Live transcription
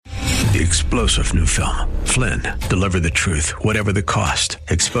the explosive new film, Flynn, deliver the truth, whatever the cost,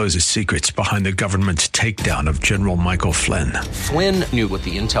 exposes secrets behind the government's takedown of General Michael Flynn. Flynn knew what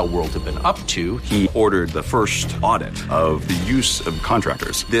the intel world had been up to. He ordered the first audit of the use of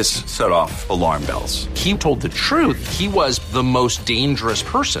contractors. This set off alarm bells. He told the truth. He was the most dangerous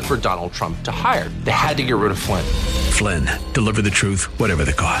person for Donald Trump to hire. They had to get rid of Flynn. Flynn, deliver the truth, whatever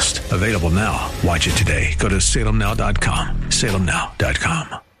the cost. Available now. Watch it today. Go to salemnow.com.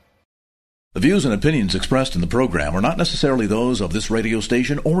 salemnow.com. The views and opinions expressed in the program are not necessarily those of this radio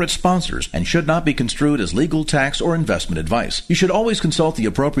station or its sponsors and should not be construed as legal, tax, or investment advice. You should always consult the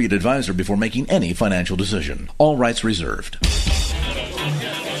appropriate advisor before making any financial decision. All rights reserved.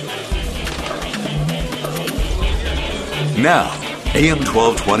 Now, AM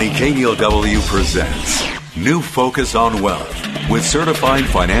 1220 KDOW presents New Focus on Wealth with certified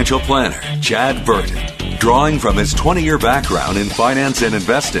financial planner Chad Burton, drawing from his 20-year background in finance and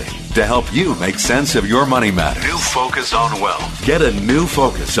investing to help you make sense of your money matters. New Focus on Wealth. Get a new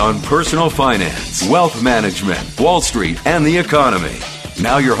focus on personal finance, wealth management, Wall Street, and the economy.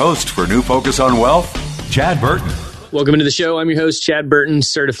 Now your host for New Focus on Wealth, Chad Burton. Welcome into the show. I'm your host, Chad Burton,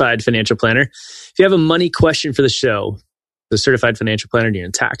 certified financial planner. If you have a money question for the show, the certified financial planner dealing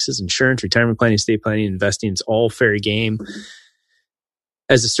in taxes, insurance, retirement planning, estate planning, investing, it's all fair game.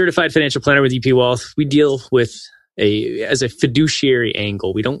 As a certified financial planner with EP Wealth, we deal with as a fiduciary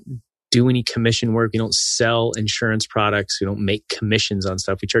angle. We don't do any commission work. We don't sell insurance products. We don't make commissions on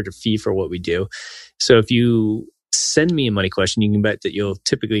stuff. We charge a fee for what we do. So if you send me a money question, you can bet that you'll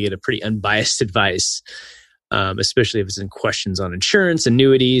typically get a pretty unbiased advice, especially if it's in questions on insurance,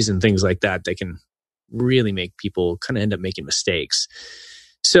 annuities, and things like that that can really make people kind of end up making mistakes.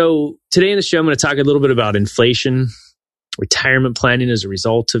 So today in the show, I'm going to talk a little bit about inflation, retirement planning as a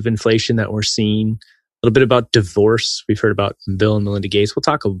result of inflation that we're seeing, a little bit about divorce. We've heard about Bill and Melinda Gates. We'll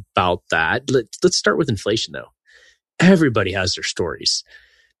talk about that. Let's start with inflation, though. Everybody has their stories.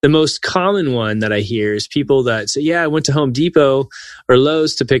 The most common one that I hear is people that say, yeah, I went to Home Depot or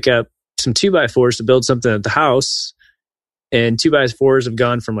Lowe's to pick up some 2x4s to build something at the house. And 2x4s have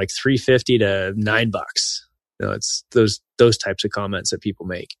gone from like $3.50 to $9. You know, it's those types of comments that people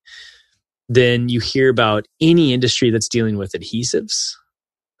make. Then you hear about any industry that's dealing with adhesives.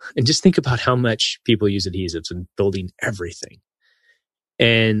 And just think about how much people use adhesives in building everything.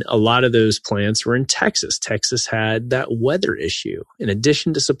 And a lot of those plants were in Texas. Texas had that weather issue in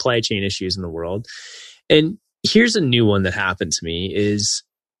addition to supply chain issues in the world. And here's a new one that happened to me is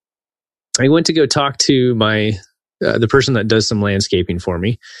I went to go talk to the person that does some landscaping for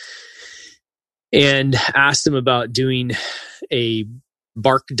me and asked him about doing a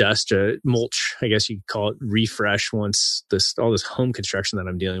bark dust, mulch, I guess you could call it, refresh once all this home construction that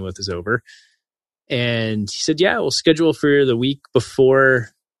I'm dealing with is over. And he said, yeah, we'll schedule for the week before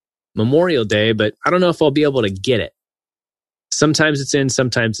Memorial Day, but I don't know if I'll be able to get it. Sometimes it's in,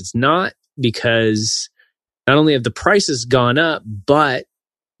 sometimes it's not, because not only have the prices gone up, but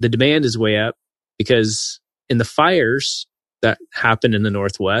the demand is way up because in the fires that happened in the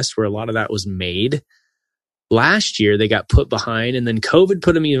Northwest, where a lot of that was made, last year, they got put behind, and then COVID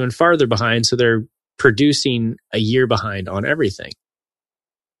put them even farther behind, so they're producing a year behind on everything.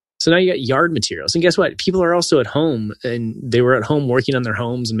 So now you got yard materials. And guess what? People are also at home, and they were at home working on their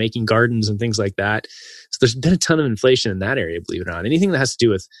homes and making gardens and things like that. So there's been a ton of inflation in that area, believe it or not. Anything that has to do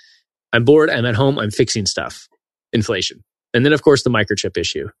with, I'm bored, I'm at home, I'm fixing stuff, inflation. And then, of course, the microchip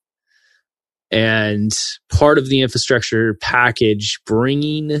issue. And part of the infrastructure package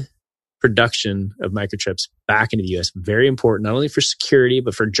bringing production of microchips back into the U.S. very important, not only for security,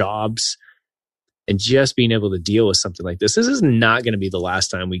 but for jobs and just being able to deal with something like this. This is not going to be the last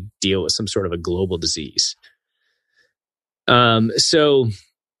time we deal with some sort of a global disease. So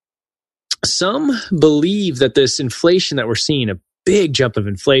some believe that this inflation that we're seeing, a big jump of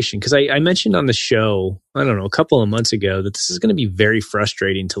inflation, because I mentioned on the show, I don't know, a couple of months ago that this is going to be very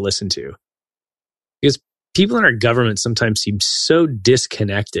frustrating to listen to because people in our government sometimes seem so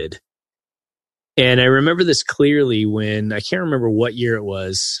disconnected. And I remember this clearly when, I can't remember what year it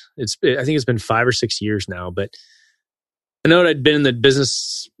was. I think it's been 5 or 6 years now, but I know I'd been in the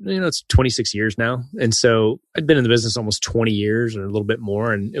business, it's 26 years now. And so I'd been in the business almost 20 years or a little bit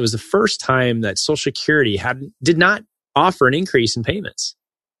more. And it was the first time that Social Security did not offer an increase in payments.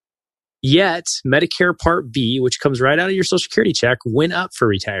 Yet Medicare Part B, which comes right out of your Social Security check, went up for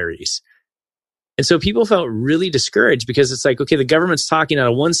retirees. And so people felt really discouraged because it's like, okay, the government's talking out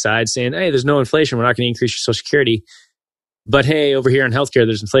of one side saying, hey, there's no inflation, we're not going to increase your Social Security. But hey, over here in healthcare,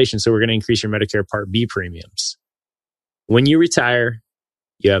 there's inflation, so we're going to increase your Medicare Part B premiums. When you retire,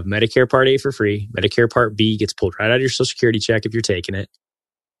 you have Medicare Part A for free. Medicare Part B gets pulled right out of your Social Security check if you're taking it.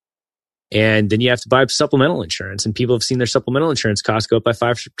 And then you have to buy supplemental insurance, and people have seen their supplemental insurance costs go up by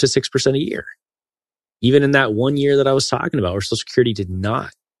 5 to 6% a year. Even in that 1 year that I was talking about, where Social Security did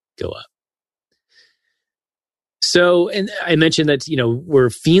not go up. So, and I mentioned that, we're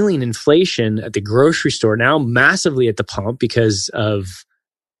feeling inflation at the grocery store now massively at the pump because of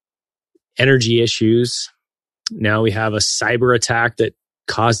energy issues. Now we have a cyber attack that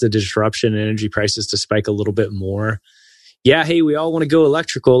caused the disruption in energy prices to spike a little bit more. Yeah, hey, we all want to go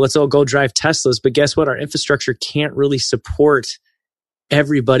electrical. Let's all go drive Teslas. But guess what? Our infrastructure can't really support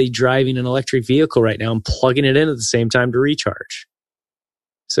everybody driving an electric vehicle right now and plugging it in at the same time to recharge.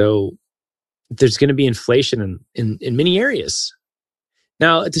 So there's going to be inflation in many areas.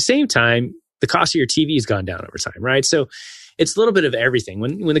 Now, at the same time, the cost of your TV has gone down over time, right? So it's a little bit of everything.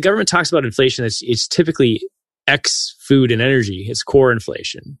 When the government talks about inflation, it's typically X food and energy. It's core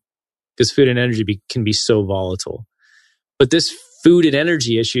inflation because food and energy can be so volatile. But this food and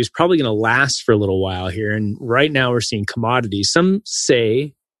energy issue is probably going to last for a little while here. And right now we're seeing commodities. Some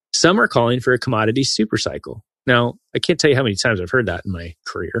are calling for a commodity super cycle. Now, I can't tell you how many times I've heard that in my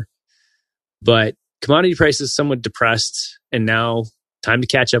career, but commodity prices somewhat depressed, and now time to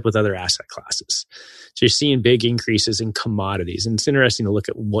catch up with other asset classes. So you're seeing big increases in commodities. And it's interesting to look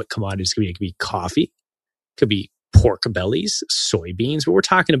at what commodities could be. It could be coffee, could be pork bellies, soybeans, but we're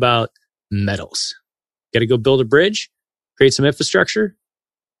talking about metals. Got to go build a bridge, create some infrastructure.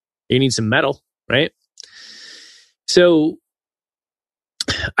 You need some metal, right? So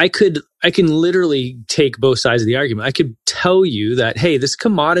I can literally take both sides of the argument. I could tell you that, hey, this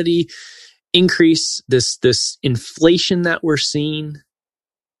commodity increase, this inflation that we're seeing,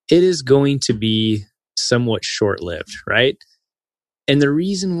 it is going to be somewhat short-lived, right? And the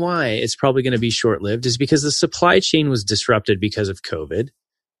reason why it's probably going to be short-lived is because the supply chain was disrupted because of COVID,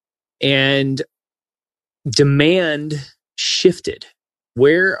 and demand shifted.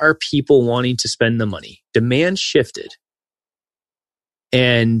 Where are people wanting to spend the money? Demand shifted.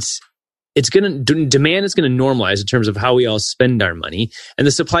 And demand is going to normalize in terms of how we all spend our money, and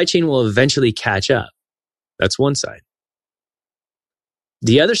the supply chain will eventually catch up. That's one side.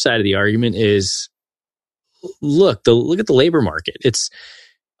 The other side of the argument is, look at the labor market.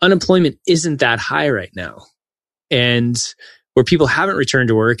 Unemployment isn't that high right now. And where people haven't returned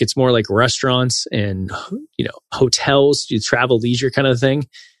to work, it's more like restaurants and, hotels, travel, leisure kind of thing.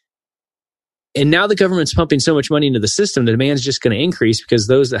 And now the government's pumping so much money into the system, the demand's just going to increase because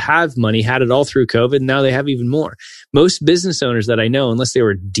those that have money had it all through COVID, and now they have even more. Most business owners that I know, unless they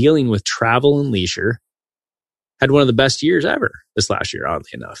were dealing with travel and leisure, had one of the best years ever this last year, oddly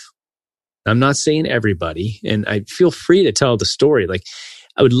enough. I'm not saying everybody, and I feel free to tell the story. Like,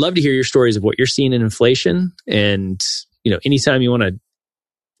 I would love to hear your stories of what you're seeing in inflation. And, anytime you want to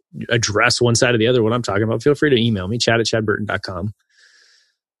address one side or the other, what I'm talking about, feel free to email me, chad@chadburton.com.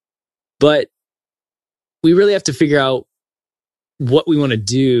 But we really have to figure out what we want to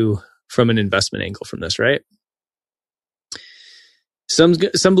do from an investment angle from this, right? Some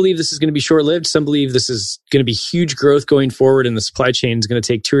believe this is going to be short-lived. Some believe this is going to be huge growth going forward, and the supply chain is going to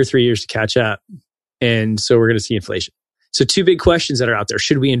take 2 or 3 years to catch up. And so we're going to see inflation. So 2 big questions that are out there.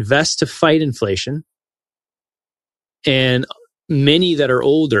 Should we invest to fight inflation? And many that are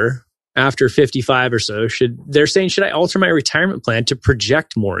older, after 55 or so, they're saying, should I alter my retirement plan to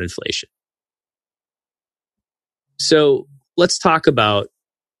project more inflation? So let's talk about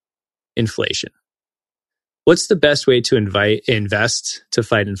inflation. What's the best way to invest to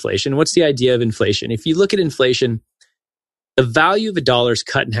fight inflation? What's the idea of inflation? If you look at inflation, the value of a dollar is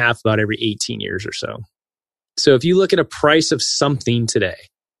cut in half about every 18 years or so. So if you look at a price of something today,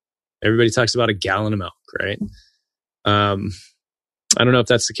 everybody talks about a gallon of milk, right? I don't know if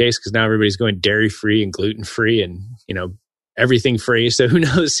that's the case because now everybody's going dairy-free and gluten-free and, everything free. So who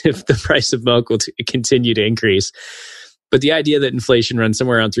knows if the price of milk will continue to increase. But the idea that inflation runs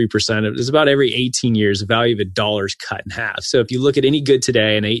somewhere around 3%, is about every 18 years, the value of a dollar is cut in half. So if you look at any good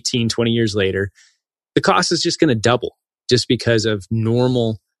today and 18, 20 years later, the cost is just going to double just because of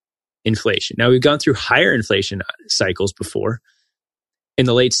normal inflation. Now, we've gone through higher inflation cycles before. In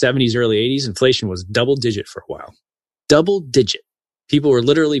the late 70s, early 80s, inflation was double digit for a while. Double digit. People were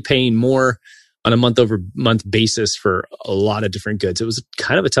literally paying more on a month-over-month basis for a lot of different goods. It was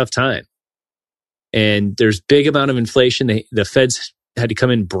kind of a tough time. And there's big amount of inflation. The Feds had to come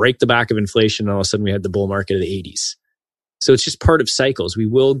in, break the back of inflation, and all of a sudden we had the bull market of the 80s. So it's just part of cycles. We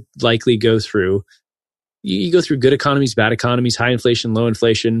will likely go through, you go through good economies, bad economies, high inflation, low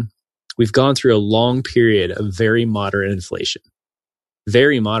inflation. We've gone through a long period of very moderate inflation.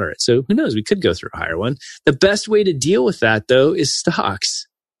 Very moderate. So who knows? We could go through a higher one. The best way to deal with that, though, is stocks.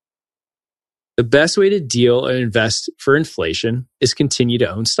 The best way to deal and invest for inflation is continue to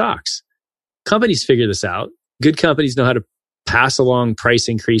own stocks. companies figure this out. Good companies know how to pass along price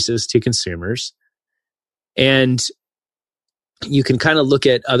increases to consumers. And you can kind of look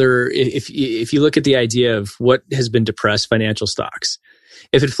at if you look at the idea of what has been depressed financial stocks.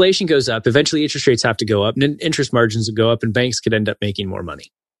 If inflation goes up, eventually interest rates have to go up and interest margins will go up and banks could end up making more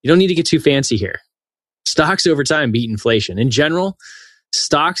money. You don't need to get too fancy here. Stocks over time beat inflation. In general,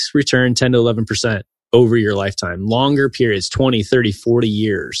 stocks return 10 to 11% over your lifetime. Longer periods, 20, 30, 40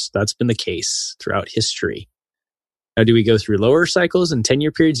 years. That's been the case throughout history. Now, do we go through lower cycles and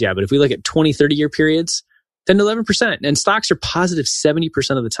 10-year periods? Yeah, but if we look at 20, 30-year periods, 10 to 11%. And stocks are positive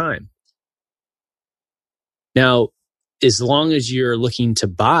 70% of the time. Now, as long as you're looking to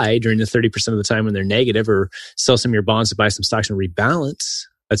buy during the 30% of the time when they're negative, or sell some of your bonds to buy some stocks and rebalance,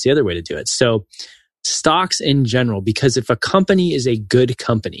 that's the other way to do it. So stocks in general, because if a company is a good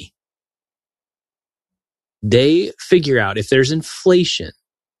company, they figure out if there's inflation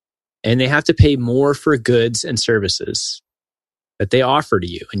and they have to pay more for goods and services that they offer to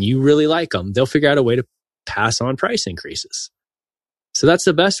you and you really like them, they'll figure out a way to pass on price increases. So that's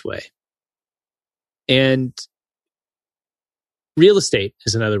the best way. And real estate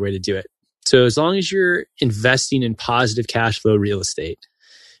is another way to do it. So as long as you're investing in positive cash flow real estate,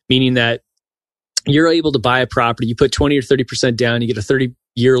 meaning that you're able to buy a property, you put 20 or 30% down, you get a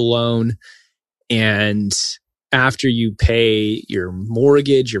 30-year loan, and after you pay your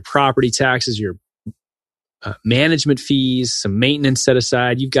mortgage, your property taxes, your management fees, some maintenance set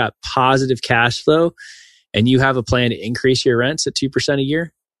aside, you've got positive cash flow, and you have a plan to increase your rents at 2% a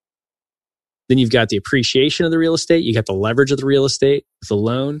year. Then you've got the appreciation of the real estate, you got the leverage of the real estate with the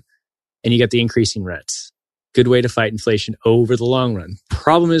loan, and you got the increasing rents. Good way to fight inflation over the long run.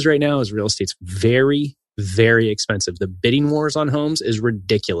 Problem is right now is real estate's very, very expensive. The bidding wars on homes is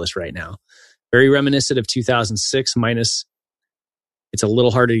ridiculous right now. Very reminiscent of 2006 minus it's a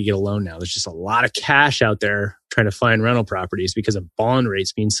little harder to get a loan now. There's just a lot of cash out there trying to find rental properties because of bond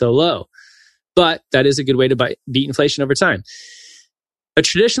rates being so low. But that is a good way to beat inflation over time. A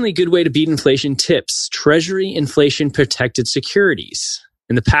traditionally good way to beat inflation tips, Treasury inflation protected securities.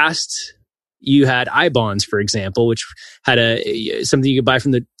 In the past, you had I-bonds, for example, which had something you could buy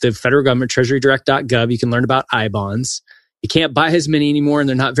from the federal government, treasurydirect.gov. You can learn about I-bonds. You can't buy as many anymore, and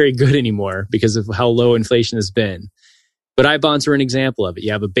they're not very good anymore because of how low inflation has been. But I-bonds are an example of it.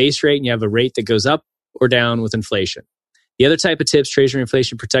 You have a base rate and you have a rate that goes up or down with inflation. The other type of tips, Treasury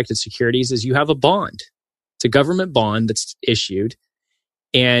inflation protected securities, is you have a bond. It's a government bond that's issued,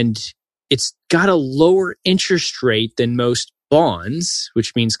 and it's got a lower interest rate than most bonds,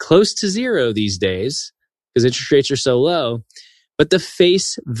 which means close to zero these days because interest rates are so low. But the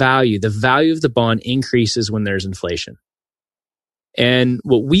face value, the value of the bond increases when there's inflation. And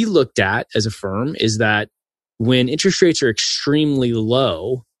what we looked at as a firm is that when interest rates are extremely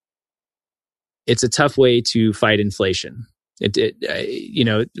low, it's a tough way to fight inflation.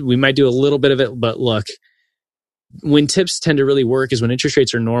 We might do a little bit of it, but look, when tips tend to really work is when interest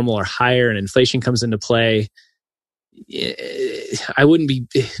rates are normal or higher and inflation comes into play.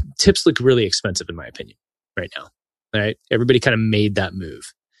 Tips look really expensive in my opinion right now. Right? Everybody kind of made that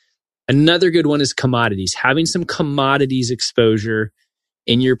move. Another good one is commodities. Having some commodities exposure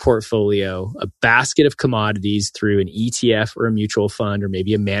in your portfolio, a basket of commodities through an ETF or a mutual fund or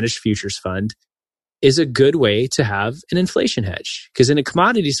maybe a managed futures fund, is a good way to have an inflation hedge. Because in a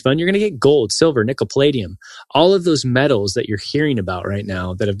commodities fund, you're going to get gold, silver, nickel, palladium, all of those metals that you're hearing about right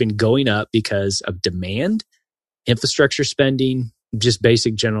now that have been going up because of demand, infrastructure spending, just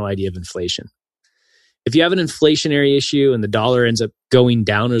basic general idea of inflation. If you have an inflationary issue and the dollar ends up going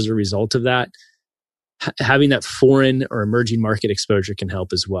down as a result of that, having that foreign or emerging market exposure can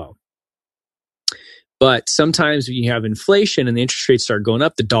help as well. But sometimes when you have inflation and the interest rates start going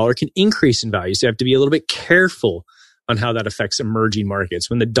up, the dollar can increase in value. So you have to be a little bit careful on how that affects emerging markets.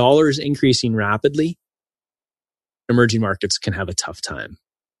 When the dollar is increasing rapidly, emerging markets can have a tough time.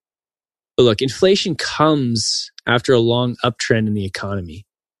 But look, inflation comes after a long uptrend in the economy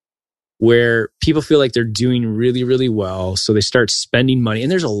where people feel like they're doing really, really well. So they start spending money,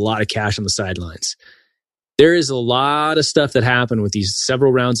 and there's a lot of cash on the sidelines. There is a lot of stuff that happened with these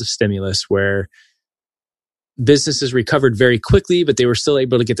several rounds of stimulus where businesses recovered very quickly, but they were still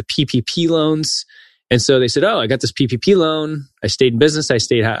able to get the PPP loans. And so they said, I got this PPP loan. I stayed in business. I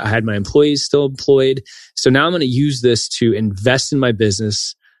had my employees still employed. So now I'm going to use this to invest in my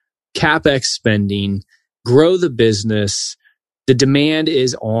business, CapEx spending, grow the business. The demand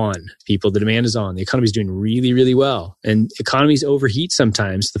is on, people. The demand is on. The economy is doing really, really well. And economies overheat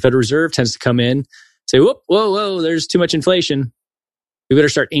sometimes. The Federal Reserve tends to come in, say, whoa, there's too much inflation. We better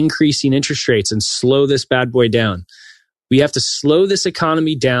start increasing interest rates and slow this bad boy down. We have to slow this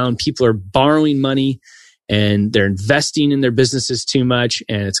economy down. People are borrowing money and they're investing in their businesses too much,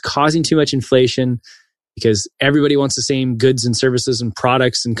 and it's causing too much inflation because everybody wants the same goods and services and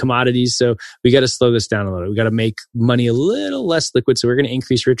products and commodities. So we got to slow this down a little. We got to make money a little less liquid. So we're going to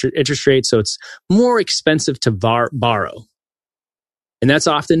increase interest rates so it's more expensive to borrow. And that's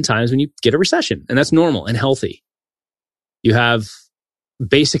oftentimes when you get a recession, and that's normal and healthy. You have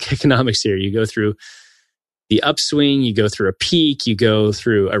basic economics here. You go through the upswing, you go through a peak, you go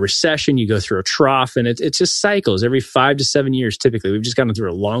through a recession, you go through a trough, and it's just cycles every 5 to 7 years typically. We've just gone through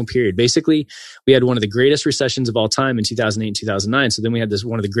a long period. Basically, we had one of the greatest recessions of all time in 2008 and 2009. So then we had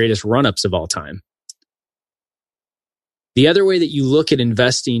one of the greatest run-ups of all time. The other way that you look at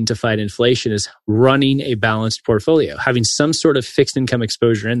investing to fight inflation is running a balanced portfolio, having some sort of fixed income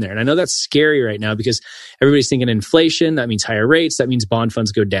exposure in there. And I know that's scary right now because everybody's thinking inflation, that means higher rates, that means bond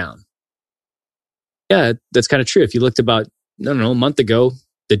funds go down. Yeah, that's kind of true. If you looked about, I don't know, a month ago,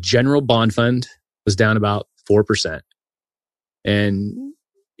 the general bond fund was down about 4%. And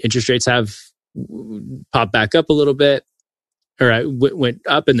interest rates have popped back up a little bit, or went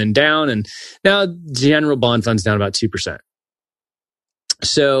up and then down. And now general bond fund's down about 2%.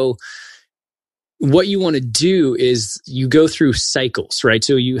 So what you want to do is you go through cycles, right?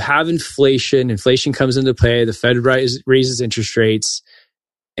 So you have inflation comes into play, the Fed raises interest rates,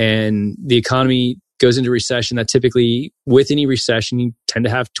 and the economy goes into recession. That typically, with any recession, you tend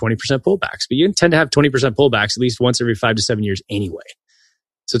to have 20% pullbacks, but you tend to have 20% pullbacks at least once every 5 to 7 years anyway.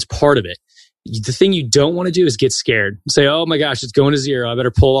 So it's part of it. The thing you don't want to do is get scared and say, oh my gosh, it's going to zero. I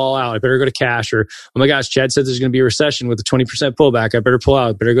better pull all out. I better go to cash. Or, oh my gosh, Chad said there's going to be a recession with a 20% pullback. I better pull out.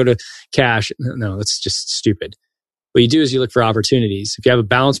 I better go to cash. No, that's just stupid. What you do is you look for opportunities. If you have a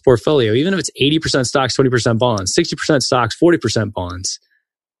balanced portfolio, even if it's 80% stocks, 20% bonds, 60% stocks, 40% bonds,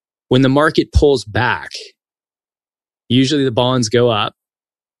 when the market pulls back, usually the bonds go up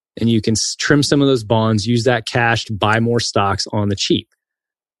and you can trim some of those bonds, use that cash to buy more stocks on the cheap.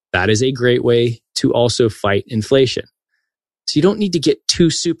 That is a great way to also fight inflation. So you don't need to get too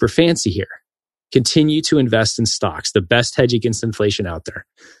super fancy here. Continue to invest in stocks, the best hedge against inflation out there.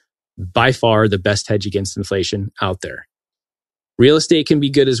 By far the best hedge against inflation out there. Real estate can be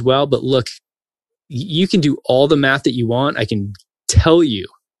good as well, but look, you can do all the math that you want. I can tell you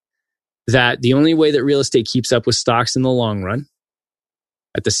that the only way that real estate keeps up with stocks in the long run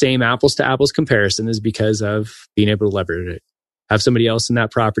at the same apples to apples comparison is because of being able to leverage it. Have somebody else in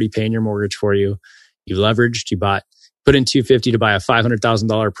that property paying your mortgage for you. You leveraged, put in $250 to buy a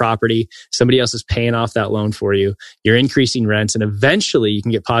 $500,000 property. Somebody else is paying off that loan for you. You're increasing rents, and eventually you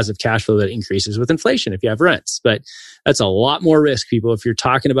can get positive cash flow that increases with inflation if you have rents. But that's a lot more risk, people. If you're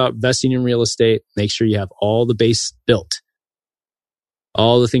talking about investing in real estate, make sure you have all the base built.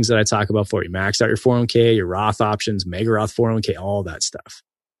 All the things that I talk about for you. Max out your 401k, your Roth options, mega Roth 401k, all that stuff.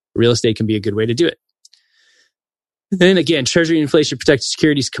 Real estate can be a good way to do it. Then again, Treasury inflation protected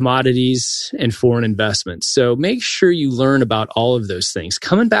securities, commodities, and foreign investments. So make sure you learn about all of those things.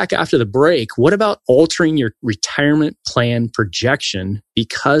 Coming back after the break, what about altering your retirement plan projection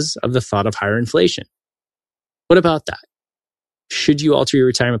because of the thought of higher inflation? What about that? Should you alter your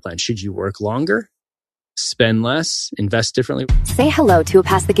retirement plan? Should you work longer? Spend less, invest differently. Say hello to a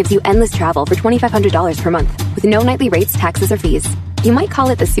pass that gives you endless travel for $2,500 per month with no nightly rates, taxes, or fees. You might call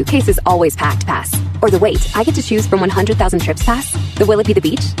it the suitcase is always packed pass, or the wait, I get to choose from 100,000 trips pass, the will it be the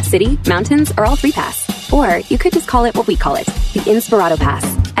beach, city, mountains, or all three pass. Or you could just call it what we call it, the Inspirato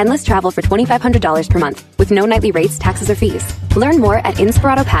Pass. Endless travel for $2,500 per month with no nightly rates, taxes, or fees. Learn more at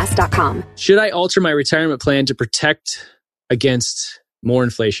inspiratopass.com. Should I alter my retirement plan to protect against more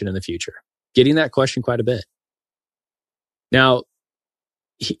inflation in the future? Getting that question quite a bit. Now,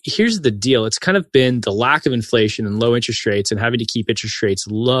 here's the deal. It's kind of been the lack of inflation and low interest rates and having to keep interest rates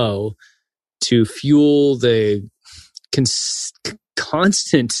low to fuel the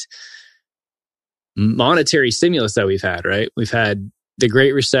constant monetary stimulus that we've had, right? We've had the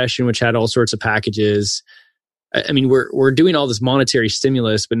Great Recession, which had all sorts of packages. I mean, we're doing all this monetary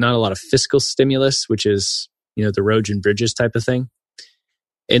stimulus, but not a lot of fiscal stimulus, which is, the roads and bridges type of thing.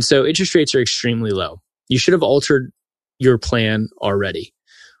 And so interest rates are extremely low. You should have altered your plan already.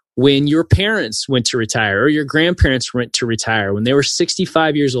 When your parents went to retire or your grandparents went to retire, when they were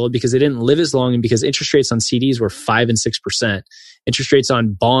 65 years old because they didn't live as long and because interest rates on CDs were 5 and 6%, interest rates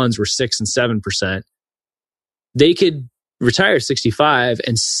on bonds were 6 and 7%, they could retire at 65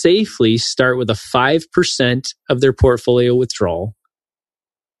 and safely start with a 5% of their portfolio withdrawal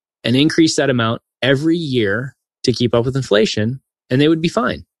and increase that amount every year to keep up with inflation, and they would be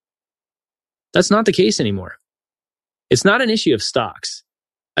fine. That's not the case anymore. It's not an issue of stocks.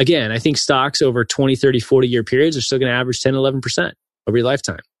 Again, I think stocks over 20, 30, 40-year periods are still going to average 10, 11% over your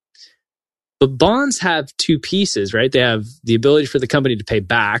lifetime. But bonds have two pieces, right? They have the ability for the company to pay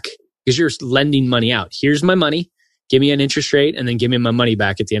back because you're lending money out. Here's my money. Give me an interest rate and then give me my money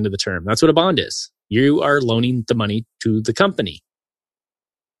back at the end of the term. That's what a bond is. You are loaning the money to the company.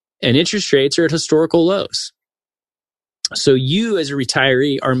 And interest rates are at historical lows. So you as a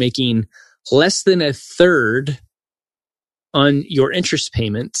retiree are making less than a third on your interest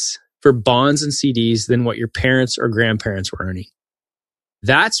payments for bonds and CDs than what your parents or grandparents were earning.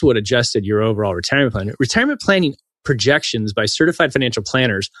 That's what adjusted your overall retirement plan. Retirement planning projections by certified financial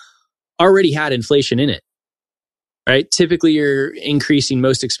planners already had inflation in it, right? Typically, you're increasing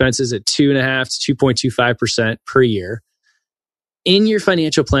most expenses at 2.5 to 2.25% per year. In your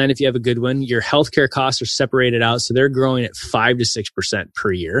financial plan, if you have a good one, your healthcare costs are separated out, so they're growing at 5 to 6%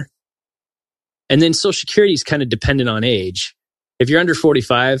 per year. And then Social Security is kind of dependent on age. If you're under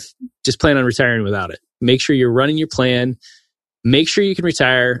 45, just plan on retiring without it. Make sure you're running your plan. Make sure you can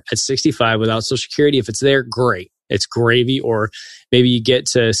retire at 65 without Social Security. If it's there, great. It's gravy. Or maybe you get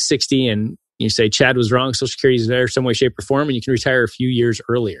to 60 and you say, Chad was wrong. Social Security is there some way, shape, or form, and you can retire a few years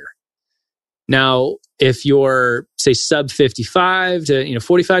earlier. Now, if you're, say, sub 55 to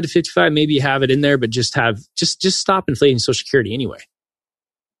 45 to 55, maybe you have it in there, but just stop inflating Social Security anyway.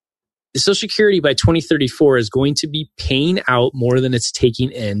 The Social Security by 2034 is going to be paying out more than it's taking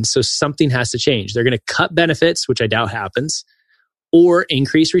in. So something has to change. They're going to cut benefits, which I doubt happens, or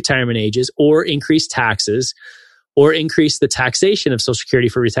increase retirement ages, or increase taxes, or increase the taxation of Social Security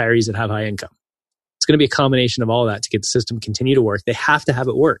for retirees that have high income. It's going to be a combination of all that to get the system to continue to work. They have to have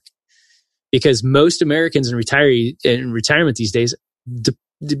it work because most Americans in retirement these days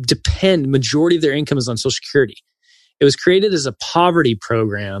depend, majority of their income is on Social Security. It was created as a poverty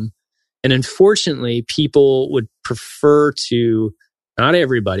program. And unfortunately, people would prefer to, not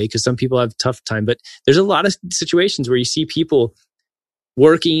everybody, because some people have a tough time, but there's a lot of situations where you see people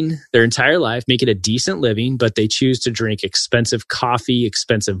working their entire life, making a decent living, but they choose to drink expensive coffee,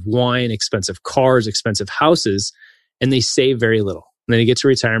 expensive wine, expensive cars, expensive houses, and they save very little. And then they get to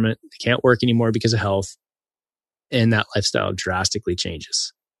retirement, they can't work anymore because of health, and that lifestyle drastically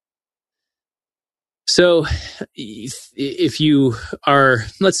changes. So if you are,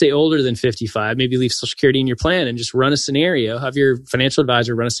 let's say, older than 55, maybe leave Social Security in your plan and just run a scenario, have your financial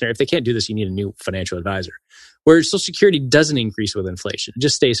advisor run a scenario. If they can't do this, you need a new financial advisor, where Social Security doesn't increase with inflation. It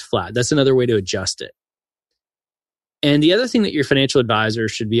just stays flat. That's another way to adjust it. And the other thing that your financial advisor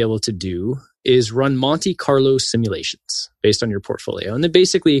should be able to do is run Monte Carlo simulations based on your portfolio. And then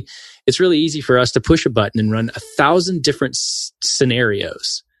basically, it's really easy for us to push a button and run 1,000 different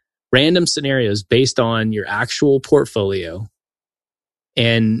scenarios, random scenarios based on your actual portfolio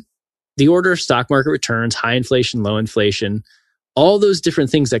and the order of stock market returns, high inflation, low inflation, all those different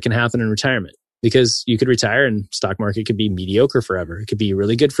things that can happen in retirement. Because you could retire and stock market could be mediocre forever. It could be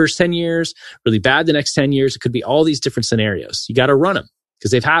really good first 10 years, really bad the next 10 years. It could be all these different scenarios. You got to run them because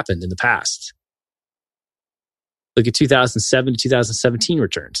they've happened in the past. Look at 2007 to 2017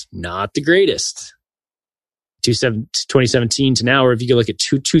 returns. Not the greatest. 2017 to now, or if you go look at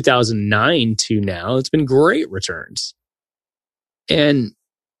 2009 to now, it's been great returns. And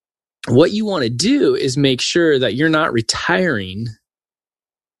what you want to do is make sure that you're not retiring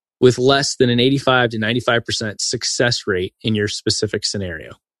with less than an 85 to 95% success rate in your specific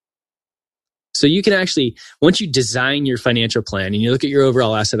scenario. So you can actually, once you design your financial plan and you look at your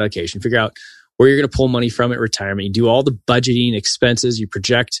overall asset allocation, figure out where you're going to pull money from at retirement, you do all the budgeting expenses, you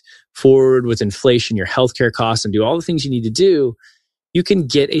project forward with inflation, your healthcare costs, and do all the things you need to do, you can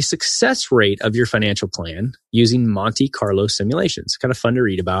get a success rate of your financial plan using Monte Carlo simulations. Kind of fun to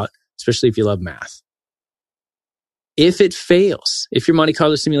read about, especially if you love math. If it fails, if your Monte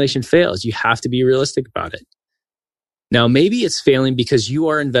Carlo simulation fails, you have to be realistic about it. Now, maybe it's failing because you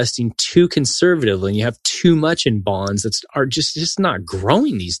are investing too conservatively and you have too much in bonds that are just not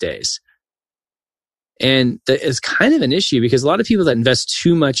growing these days. And that is kind of an issue because a lot of people that invest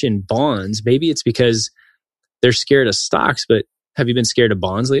too much in bonds, maybe it's because they're scared of stocks, but have you been scared of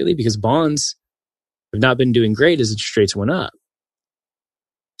bonds lately? Because bonds have not been doing great as interest rates went up.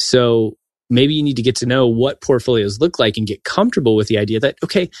 So maybe you need to get to know what portfolios look like and get comfortable with the idea that,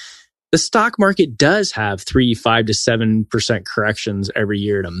 okay, the stock market does have 3, 5 to 7% corrections every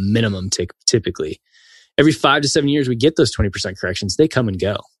year at a minimum typically. Every 5 to 7 years, we get those 20% corrections. They come and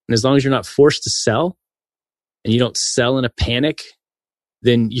go. And as long as you're not forced to sell and you don't sell in a panic,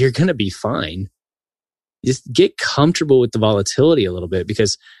 then you're going to be fine. Just get comfortable with the volatility a little bit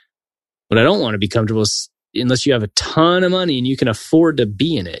because what I don't want to be comfortable is unless you have a ton of money and you can afford to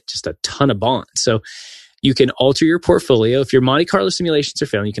be in it, just a ton of bonds. So You can alter your portfolio. If your Monte Carlo simulations are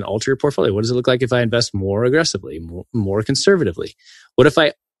failing, you can alter your portfolio. What does it look like if I invest more aggressively, more conservatively? What if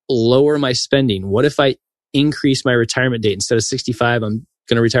I lower my spending? What if I increase my retirement date? Instead of 65, I'm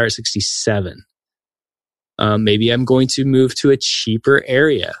going to retire at 67. Maybe I'm going to move to a cheaper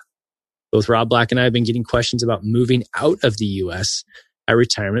area. Both Rob Black and I have been getting questions about moving out of the US at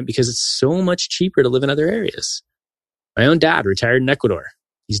retirement because it's so much cheaper to live in other areas. My own dad retired in Ecuador.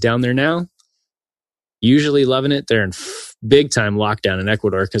 He's down there now, usually loving it. They're in big time lockdown in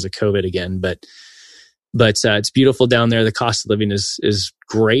Ecuador because of COVID again, but it's beautiful down there. The cost of living is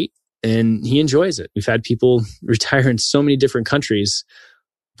great, and he enjoys it. We've had people retire in so many different countries: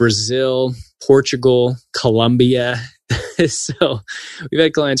 Brazil, Portugal, Colombia. So we've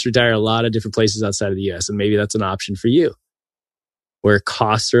had clients retire a lot of different places outside of the US, and maybe that's an option for you, where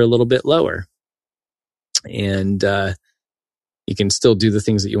costs are a little bit lower, and you can still do the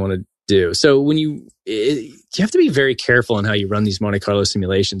things that you want to do. So when you have to be very careful on how you run these Monte Carlo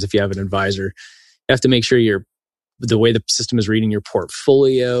simulations. If you have an advisor, you have to make sure the way the system is reading your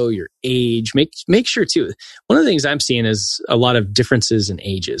portfolio, your age. Make sure too. One of the things I'm seeing is a lot of differences in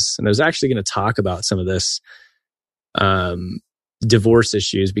ages, and I was actually going to talk about some of this divorce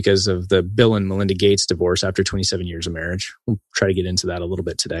issues because of the Bill and Melinda Gates divorce after 27 years of marriage. We'll try to get into that a little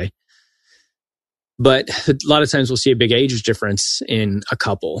bit today. But a lot of times we'll see a big age difference in a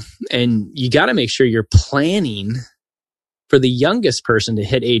couple, and you got to make sure you're planning for the youngest person to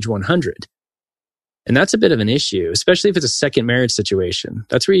hit age 100. And that's a bit of an issue, especially if it's a second marriage situation.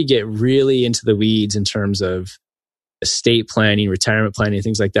 That's where you get really into the weeds in terms of estate planning, retirement planning,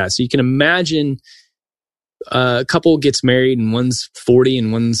 things like that. So you can imagine a couple gets married and one's 40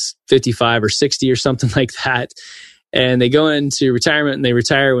 and one's 55 or 60 or something like that. And they go into retirement and they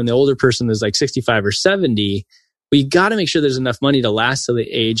retire when the older person is like 65 or 70. But you got to make sure there's enough money to last till the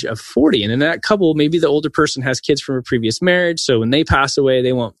age of 40. And in that couple, maybe the older person has kids from a previous marriage. So when they pass away,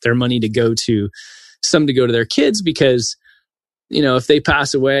 they want their money to go to their kids, because, if they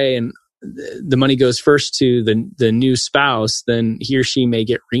pass away and the money goes first to the new spouse, then he or she may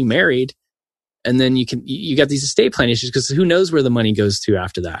get remarried. And then you got these estate plan issues because who knows where the money goes to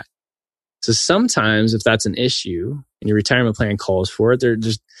after that. So sometimes if that's an issue and your retirement plan calls for it,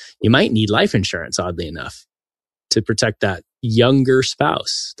 you might need life insurance, oddly enough, to protect that younger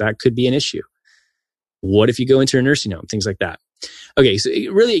spouse. That could be an issue. What if you go into a nursing home? Things like that. Okay, so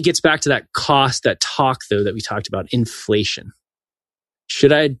it gets back to that talk though that we talked about, inflation.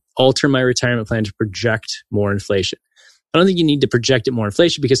 Should I alter my retirement plan to project more inflation? I don't think you need to project it more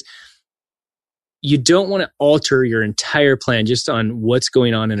inflation, because you don't want to alter your entire plan just on what's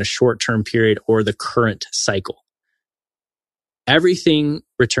going on in a short-term period or the current cycle. Everything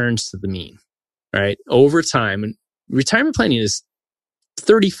returns to the mean, right? Over time, and retirement planning is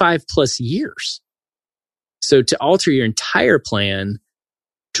 35 plus years. So to alter your entire plan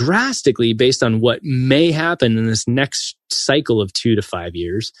drastically based on what may happen in this next cycle of 2 to 5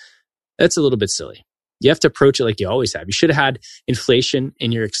 years, that's a little bit silly. You have to approach it like you always have. You should have had inflation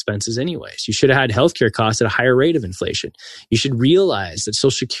in your expenses anyways. You should have had healthcare costs at a higher rate of inflation. You should realize that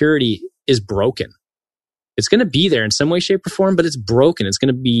Social Security is broken. It's going to be there in some way, shape, or form, but it's broken. It's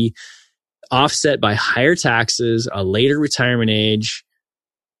going to be offset by higher taxes, a later retirement age,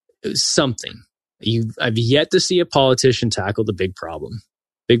 something. I've yet to see a politician tackle the big problem.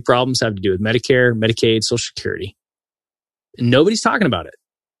 Big problems have to do with Medicare, Medicaid, Social Security. And nobody's talking about it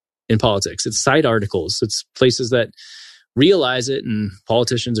in politics. It's side articles. It's places that realize it, and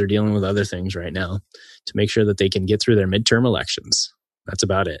politicians are dealing with other things right now to make sure that they can get through their midterm elections. That's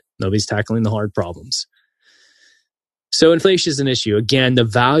about it. Nobody's tackling the hard problems. So inflation is an issue. Again, the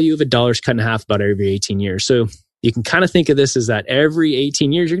value of a dollar is cut in half about every 18 years. So you can kind of think of this as that every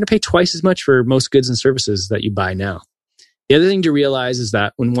 18 years, you're going to pay twice as much for most goods and services that you buy now. The other thing to realize is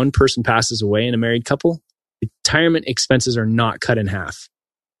that when one person passes away in a married couple, retirement expenses are not cut in half.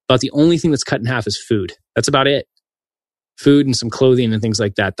 About the only thing that's cut in half is food. That's about it. Food and some clothing and things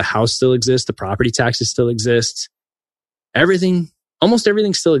like that. The house still exists. The property taxes still exist. Almost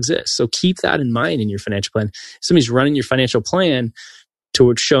everything still exists. So keep that in mind in your financial plan. If somebody's running your financial plan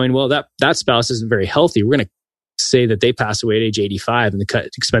towards showing, well, that spouse isn't very healthy, we're going to say that they pass away at age 85 and the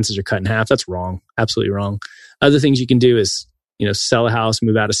expenses are cut in half. That's wrong. Absolutely wrong. Other things you can do is, sell a house,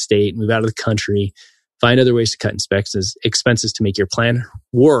 move out of state, move out of the country, find other ways to cut expenses to make your plan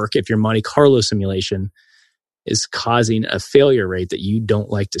work if your Monte Carlo simulation is causing a failure rate that you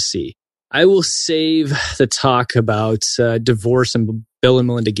don't like to see. I will save the talk about divorce and Bill and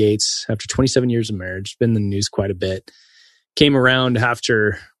Melinda Gates after 27 years of marriage. It's been in the news quite a bit. Came around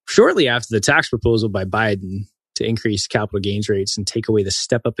shortly after the tax proposal by Biden to increase capital gains rates and take away the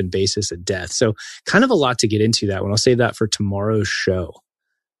step up in basis at death. So kind of a lot to get into that one. I'll save that for tomorrow's show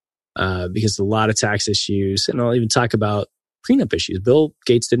because a lot of tax issues, and I'll even talk about prenup issues. Bill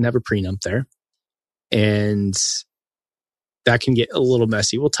Gates didn't have a prenup there, and that can get a little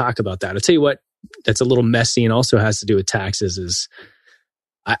messy. We'll talk about that. I'll tell you what, that's a little messy and also has to do with taxes is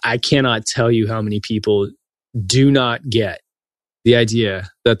I cannot tell you how many people do not get the idea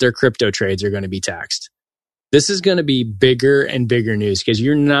that their crypto trades are going to be taxed. This is going to be bigger and bigger news because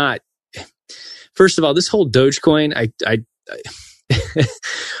you're not. First of all, this whole Dogecoin, I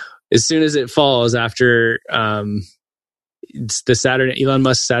as soon as it falls after it's the Elon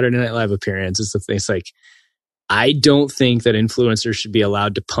Musk Saturday Night Live appearance, it's like I don't think that influencers should be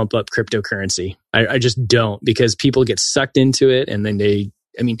allowed to pump up cryptocurrency. I just don't, because people get sucked into it and then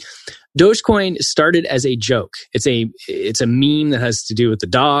Dogecoin started as a joke. It's a meme that has to do with the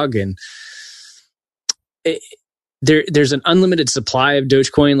dog, and there's an unlimited supply of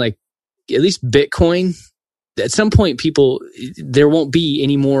Dogecoin, like at least Bitcoin. At some point, there won't be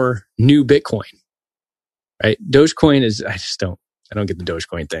any more new Bitcoin, right? Dogecoin is, I don't get the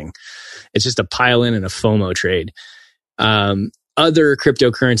Dogecoin thing. It's just a pile in and a FOMO trade. Other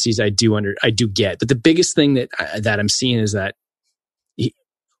cryptocurrencies I do get, but the biggest thing that I'm seeing is that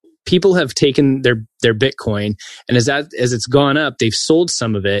people have taken their Bitcoin, and as it's gone up, they've sold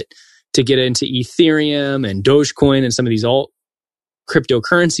some of it to get into Ethereum and Dogecoin and some of these alt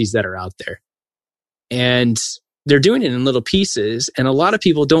cryptocurrencies that are out there. And they're doing it in little pieces. And a lot of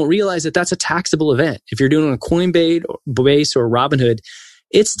people don't realize that that's a taxable event. If you're doing it on Coinbase or Robinhood,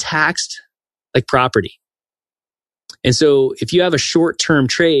 it's taxed like property. And so if you have a short-term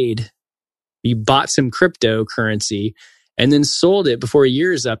trade, you bought some cryptocurrency and then sold it before a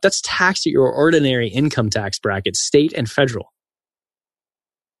year is up, that's taxed at your ordinary income tax bracket, state and federal.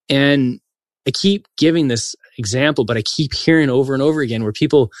 And I keep giving this example, but I keep hearing over and over again where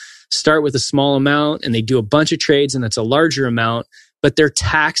people start with a small amount and they do a bunch of trades and that's a larger amount, but their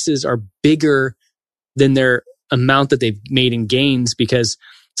taxes are bigger than their amount that they've made in gains because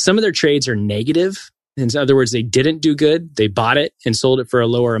some of their trades are negative. In other words, they didn't do good. They bought it and sold it for a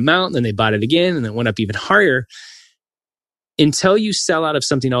lower amount, then they bought it again and it went up even higher. Until you sell out of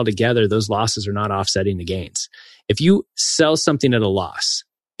something altogether, those losses are not offsetting the gains. If you sell something at a loss,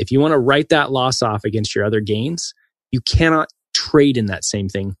 if you want to write that loss off against your other gains, you cannot trade in that same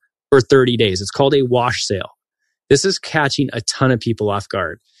thing for 30 days. It's called a wash sale. This is catching a ton of people off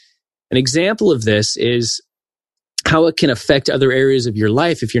guard. An example of this is how it can affect other areas of your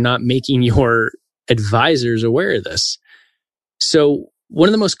life if you're not making your advisors aware of this. So one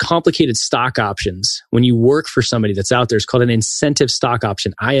of the most complicated stock options when you work for somebody that's out there is called an incentive stock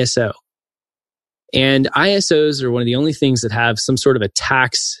option, ISO. And ISOs are one of the only things that have some sort of a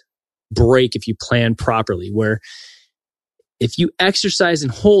tax break if you plan properly, where if you exercise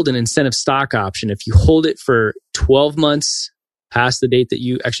and hold an incentive stock option, if you hold it for 12 months past the date that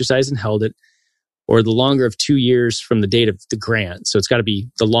you exercised and held it, or the longer of 2 years from the date of the grant. So it's got to be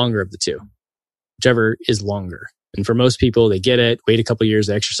the longer of the two, whichever is longer. And for most people, they get it, wait a couple of years,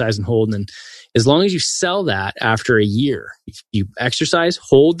 they exercise and hold. And then as long as you sell that after a year, you exercise,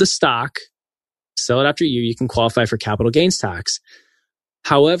 hold the stock, sell it after a year, you can qualify for capital gains tax.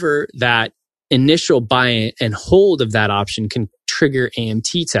 However, that initial buy and hold of that option can trigger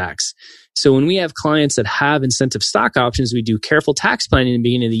AMT tax. So when we have clients that have incentive stock options, we do careful tax planning in the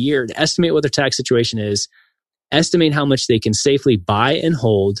beginning of the year to estimate what their tax situation is, estimate how much they can safely buy and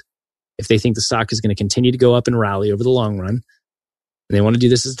hold if they think the stock is going to continue to go up and rally over the long run. And they want to do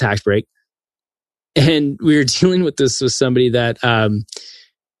this as a tax break. And we were dealing with this with somebody that,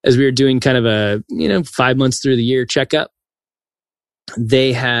 as we were doing kind of a, 5 months through the year checkup,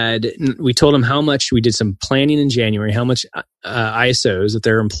 we told them how much, we did some planning in January, how much ISOs that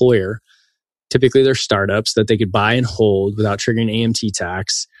their employer, typically they're startups, that they could buy and hold without triggering AMT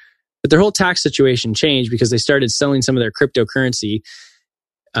tax. But their whole tax situation changed because they started selling some of their cryptocurrency,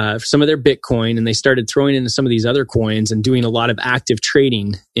 some of their Bitcoin, and they started throwing into some of these other coins and doing a lot of active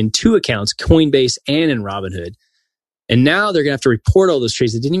trading in two accounts, Coinbase and in Robinhood. And now they're going to have to report all those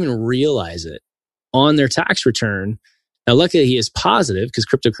trades. They didn't even realize it on their tax return. Now, luckily, he is positive because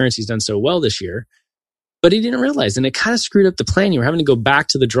cryptocurrency has done so well this year, but he didn't realize. And it kind of screwed up the planning. We're having to go back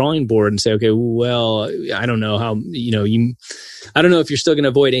to the drawing board and say, okay, well, I don't know how, I don't know if you're still going to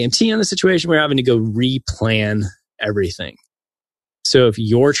avoid AMT on the situation. We're having to go replan everything. So if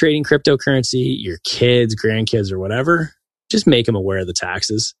you're trading cryptocurrency, your kids, grandkids, or whatever, just make them aware of the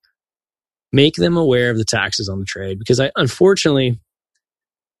taxes. Make them aware of the taxes on the trade, because unfortunately,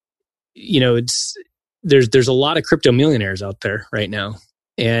 there's a lot of crypto millionaires out there right now.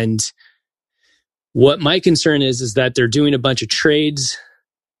 And What my concern is that they're doing a bunch of trades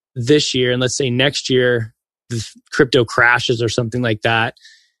this year, and let's say next year the crypto crashes or something like that,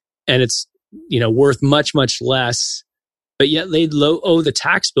 and it's worth much, much less, but yet they owe the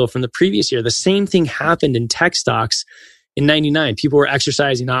tax bill from the previous year. The same thing happened in tech stocks in 99. People were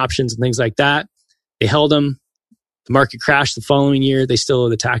exercising options and things like that. They held them. The market crashed the following year. They still owe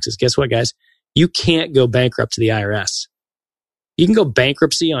the taxes. Guess what, guys? You can't go bankrupt to the IRS. You can go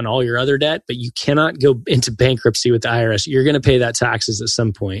bankruptcy on all your other debt, but you cannot go into bankruptcy with the IRS. You're going to pay that taxes at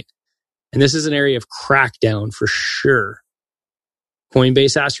some point. And this is an area of crackdown for sure.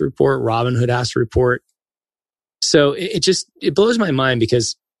 Coinbase has to report. Robinhood has to report. So it blows my mind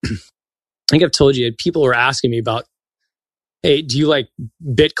because I think I've told you, people were asking me about, hey, do you like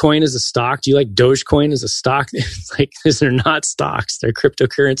Bitcoin as a stock? Do you like Dogecoin as a stock? It's like, they're not stocks. They're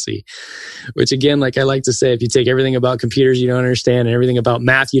cryptocurrency. Which again, like I like to say, if you take everything about computers you don't understand, and everything about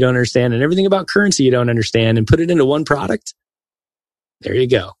math you don't understand, and everything about currency you don't understand, and put it into one product, there you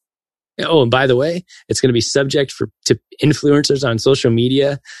go. Oh, and by the way, it's going to be subject to influencers on social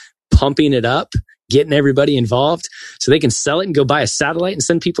media pumping it up, getting everybody involved so they can sell it and go buy a satellite and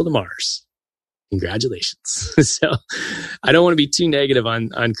send people to Mars. Congratulations. So I don't want to be too negative on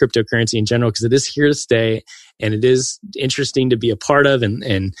cryptocurrency in general because it is here to stay and it is interesting to be a part of.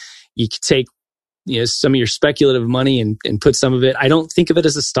 And you can take some of your speculative money and put some of it. I don't think of it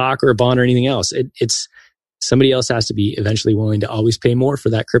as a stock or a bond or anything else. It's somebody else has to be eventually willing to always pay more for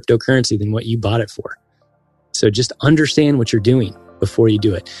that cryptocurrency than what you bought it for. So just understand what you're doing before you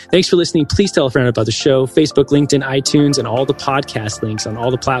do it. Thanks for listening. Please tell a friend about the show. Facebook, LinkedIn, iTunes, and all the podcast links on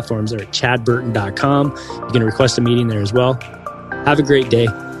all the platforms are at chadburton.com. You can request a meeting there as well. Have a great day.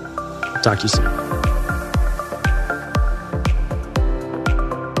 Talk to you soon.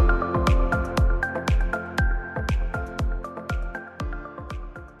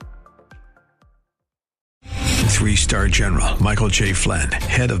 Three-star General Michael J. Flynn,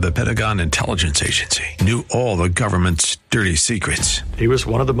 head of the Pentagon Intelligence Agency, knew all the government's dirty secrets. He was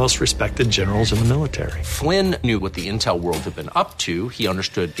one of the most respected generals in the military. Flynn knew what the intel world had been up to. He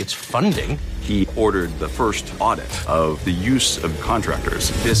understood its funding. He ordered the first audit of the use of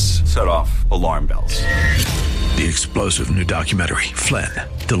contractors. This set off alarm bells. The explosive new documentary, Flynn,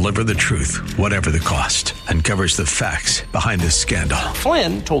 Deliver the Truth, Whatever the Cost, uncovers the facts behind this scandal.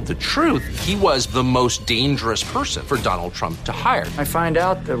 Flynn told the truth. He was the most dangerous person for Donald Trump to hire. I find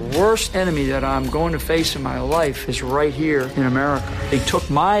out the worst enemy that I'm going to face in my life is right here in America. They took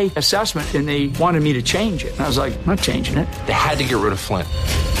my assessment and they wanted me to change it. And I was like, I'm not changing it. They had to get rid of Flynn.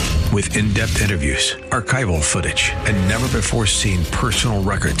 With in-depth interviews, archival footage, and never-before-seen personal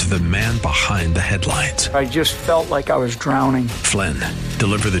records of the man behind the headlines. I just felt like I was drowning. Flynn,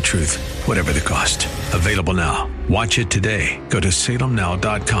 Deliver the Truth, Whatever the Cost. Available now. Watch it today. Go to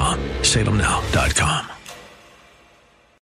salemnow.com. salemnow.com.